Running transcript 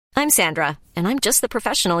I'm Sandra, and I'm just the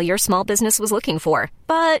professional your small business was looking for.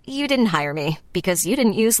 But you didn't hire me because you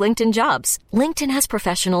didn't use LinkedIn Jobs. LinkedIn has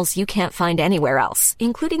professionals you can't find anywhere else,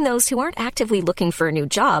 including those who aren't actively looking for a new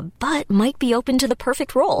job, but might be open to the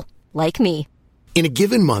perfect role, like me. In a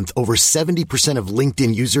given month, over 70% of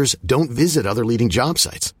LinkedIn users don't visit other leading job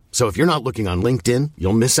sites. So if you're not looking on LinkedIn,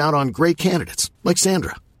 you'll miss out on great candidates like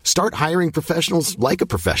Sandra. Start hiring professionals like a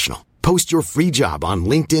professional. Post your free job on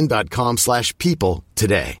linkedin.com/people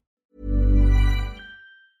today.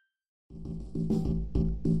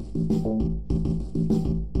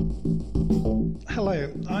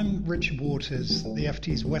 Hello, I'm Richard Waters, the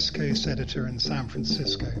FT's West Coast editor in San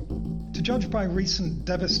Francisco. To judge by recent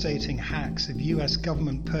devastating hacks of US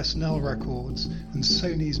government personnel records and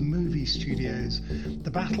Sony's movie studios,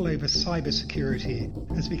 the battle over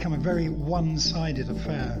cybersecurity has become a very one-sided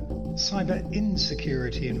affair. Cyber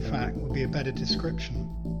insecurity, in fact, would be a better description.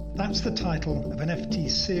 That's the title of an FT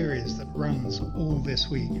series that runs all this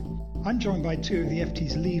week. I'm joined by two of the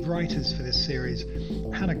FT's lead writers for this series,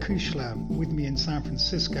 Hannah Kuchler, with me in San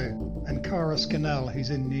Francisco, and Cara Scannell, who's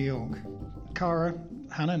in New York. Cara,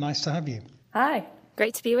 Hannah, nice to have you. Hi,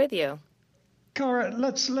 great to be with you. Cara,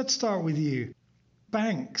 let's start with you.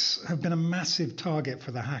 Banks have been a massive target for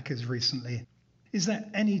the hackers recently. Is there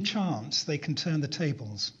any chance they can turn the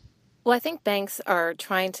tables? Well, I think banks are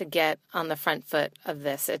trying to get on the front foot of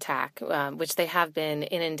this attack, which they have been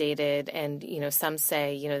inundated. And, some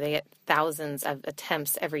say, they get thousands of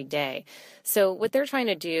attempts every day. So what they're trying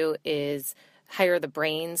to do is hire the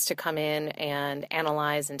brains to come in and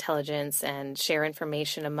analyze intelligence and share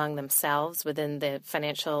information among themselves within the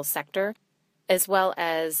financial sector, as well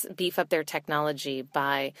as beef up their technology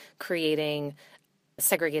by creating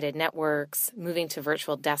segregated networks, moving to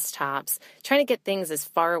virtual desktops, trying to get things as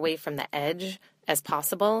far away from the edge as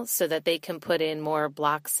possible so that they can put in more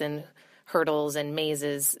blocks and hurdles and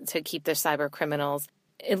mazes to keep their cyber criminals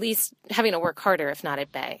at least having to work harder, if not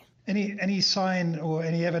at bay. Any sign or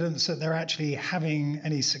any evidence that they're actually having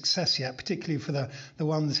any success yet, particularly for the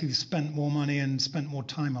ones who've spent more money and spent more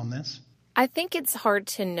time on this? I think it's hard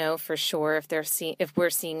to know for sure if we're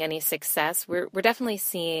seeing any success. We're definitely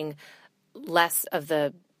seeing less of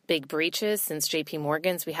the big breaches since JP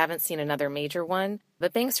Morgan's. We haven't seen another major one,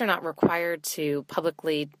 but banks are not required to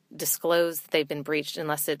publicly disclose that they've been breached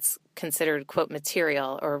unless it's considered, quote,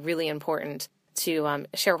 material or really important to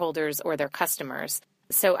shareholders or their customers.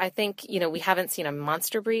 So I think, we haven't seen a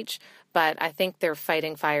monster breach, but I think they're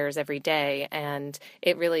fighting fires every day, and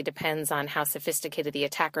it really depends on how sophisticated the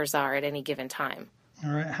attackers are at any given time.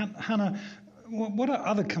 All right. Hannah, what are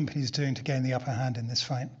other companies doing to gain the upper hand in this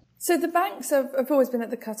fight? So the banks have always been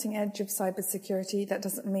at the cutting edge of cybersecurity. That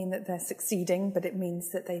doesn't mean that they're succeeding, but it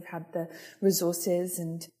means that they've had the resources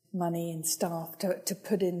and money and staff to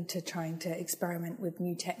put into trying to experiment with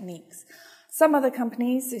new techniques. Some other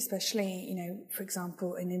companies, especially, for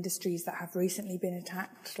example, in industries that have recently been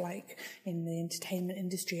attacked, like in the entertainment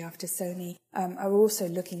industry after Sony, are also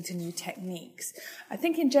looking to new techniques. I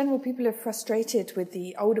think in general, people are frustrated with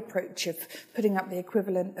the old approach of putting up the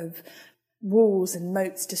equivalent of walls and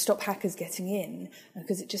moats to stop hackers getting in,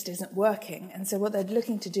 because it just isn't working. And so what they're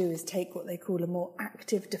looking to do is take what they call a more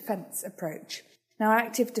active defense approach. Now,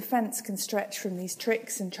 active defense can stretch from these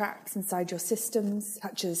tricks and traps inside your systems,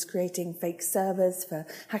 such as creating fake servers for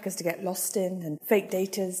hackers to get lost in and fake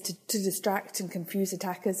data to distract and confuse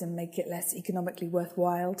attackers and make it less economically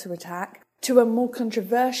worthwhile to attack, to a more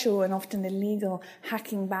controversial and often illegal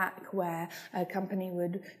hacking back, where a company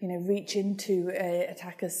would, reach into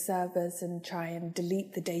attackers' servers and try and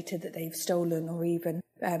delete the data that they've stolen, or even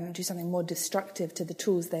do something more destructive to the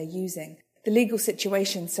tools they're using. The legal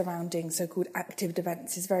situation surrounding so-called active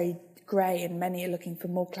defense is very grey, and many are looking for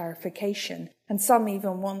more clarification, and some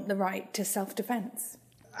even want the right to self-defense.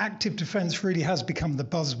 Active defense really has become the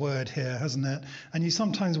buzzword here, hasn't it? And you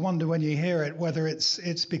sometimes wonder when you hear it whether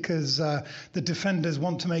it's because the defenders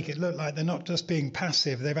want to make it look like they're not just being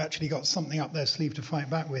passive, they've actually got something up their sleeve to fight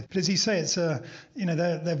back with. But as you say, it's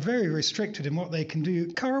they're very restricted in what they can do.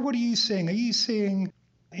 Cara, what are you seeing? Are you seeing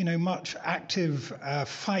much active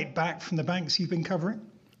fight back from the banks you've been covering?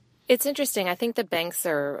 It's interesting. I think the banks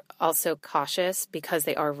are also cautious because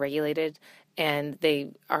they are regulated, and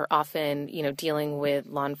they are often, dealing with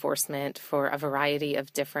law enforcement for a variety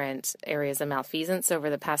of different areas of malfeasance over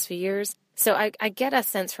the past few years. So I get a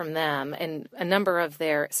sense from them, and a number of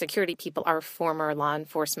their security people are former law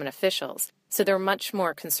enforcement officials. So they're much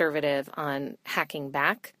more conservative on hacking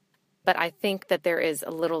back. But I think that there is a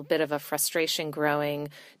little bit of a frustration growing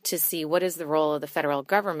to see what is the role of the federal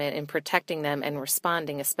government in protecting them and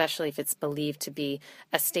responding, especially if it's believed to be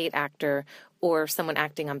a state actor or someone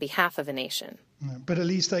acting on behalf of a nation. But at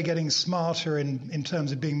least they're getting smarter in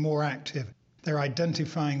terms of being more active. They're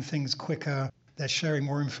identifying things quicker. They're sharing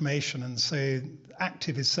more information. And so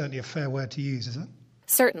active is certainly a fair word to use, is it?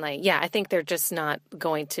 Certainly. Yeah, I think they're just not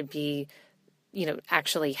going to be,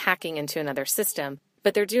 actually hacking into another system,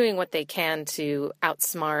 but they're doing what they can to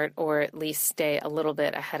outsmart or at least stay a little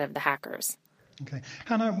bit ahead of the hackers. Okay.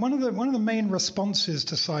 Hannah, one of the main responses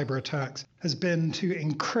to cyber attacks has been to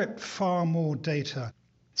encrypt far more data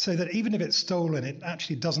so that even if it's stolen, it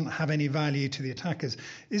actually doesn't have any value to the attackers.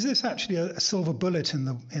 Is this actually a silver bullet in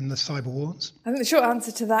the cyber wars? I think the short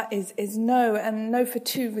answer to that is no, and no for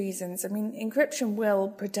two reasons. I mean, encryption will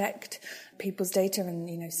protect people's data,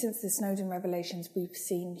 and since the Snowden revelations, we've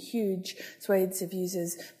seen huge swathes of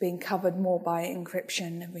users being covered more by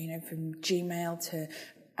encryption. From Gmail to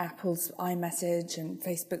Apple's iMessage and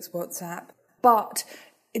Facebook's WhatsApp, but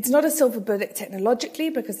it's not a silver bullet technologically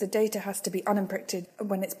because the data has to be unencrypted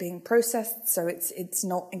when it's being processed, so it's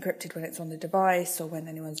not encrypted when it's on the device or when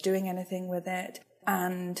anyone's doing anything with it.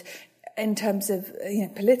 And in terms of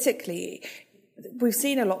politically, we've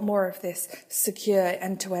seen a lot more of this secure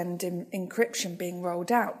end-to-end encryption being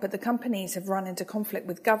rolled out, but the companies have run into conflict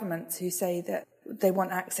with governments who say that they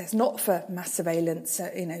want access not for mass surveillance,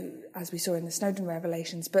 as we saw in the Snowden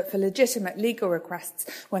revelations, but for legitimate legal requests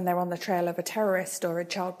when they're on the trail of a terrorist or a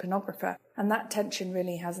child pornographer. And that tension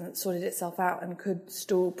really hasn't sorted itself out and could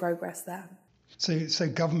stall progress there. So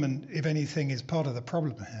government, if anything, is part of the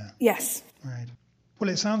problem here? Yes. Right. Well,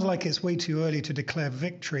 it sounds like it's way too early to declare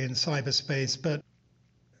victory in cyberspace, but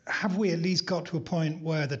have we at least got to a point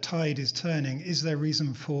where the tide is turning? Is there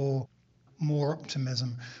reason for more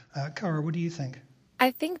optimism? Cara, what do you think? I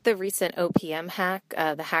think the recent OPM hack,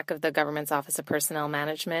 the hack of the government's Office of Personnel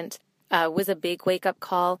Management, was a big wake-up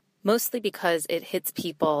call, mostly because it hits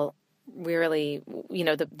people really,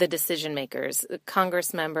 the decision makers,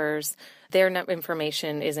 Congress members. Their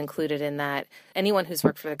information is included in that. Anyone who's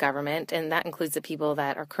worked for the government, and that includes the people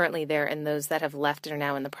that are currently there and those that have left and are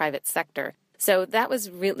now in the private sector. So that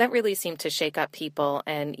really seemed to shake up people.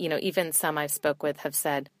 And, even some I've spoke with have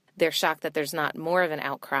said they're shocked that there's not more of an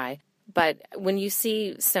outcry. But when you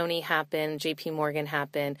see Sony happen, JP Morgan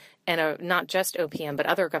happen, and not just OPM, but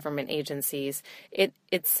other government agencies, it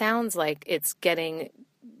sounds like it's getting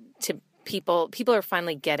to people. People are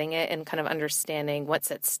finally getting it and kind of understanding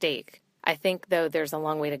what's at stake. I think, though, there's a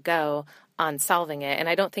long way to go on solving it. And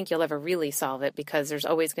I don't think you'll ever really solve it because there's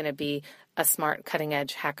always going to be a smart,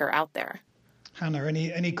 cutting-edge hacker out there. Hannah,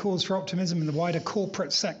 any cause for optimism in the wider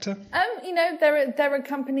corporate sector? There are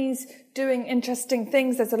companies doing interesting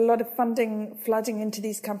things. There's a lot of funding flooding into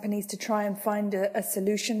these companies to try and find a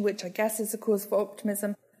solution, which I guess is a cause for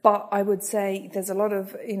optimism. But I would say there's a lot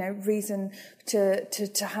of, reason to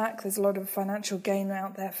hack. There's a lot of financial gain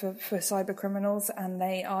out there for cyber criminals, and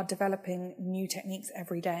they are developing new techniques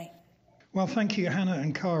every day. Well, thank you, Hannah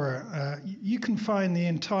and Cara. You can find the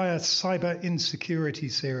entire Cyber Insecurity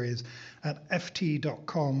series at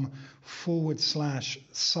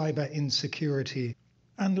ft.com/cyber insecurity.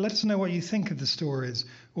 And let us know what you think of the stories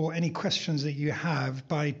or any questions that you have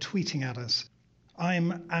by tweeting at us.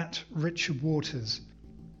 I'm at Richard Waters.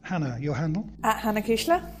 Hannah, your handle? At Hannah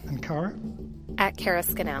Kuchler. And Cara? At Cara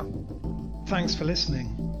Scannell. Thanks for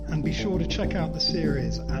listening. And be sure to check out the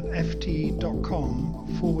series at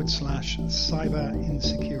ft.com/cyber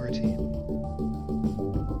insecurity.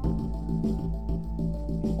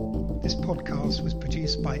 This podcast was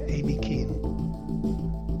produced by Amy Keane.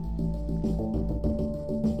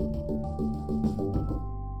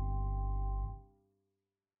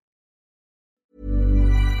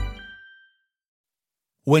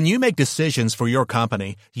 When you make decisions for your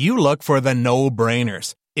company, you look for the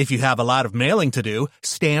no-brainers. If you have a lot of mailing to do,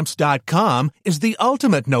 Stamps.com is the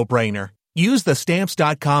ultimate no-brainer. Use the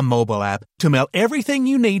Stamps.com mobile app to mail everything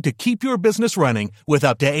you need to keep your business running with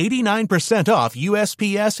up to 89% off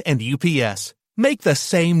USPS and UPS. Make the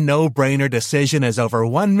same no-brainer decision as over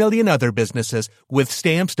 1 million other businesses with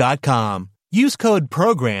Stamps.com. Use code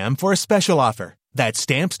PROGRAM for a special offer. That's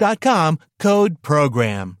Stamps.com, code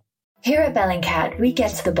PROGRAM. Here at Bellingcat, we get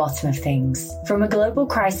to the bottom of things. From a global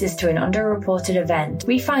crisis to an underreported event,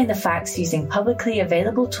 we find the facts using publicly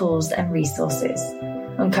available tools and resources,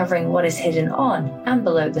 uncovering what is hidden on and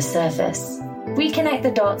below the surface. We connect the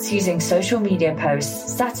dots using social media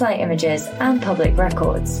posts, satellite images, and public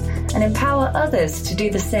records, and empower others to do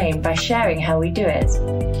the same by sharing how we do it.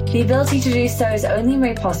 The ability to do so is only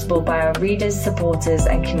made possible by our readers, supporters,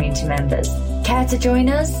 and community members. Care to join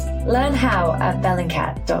us? Learn how at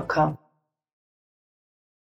bellingcat.com.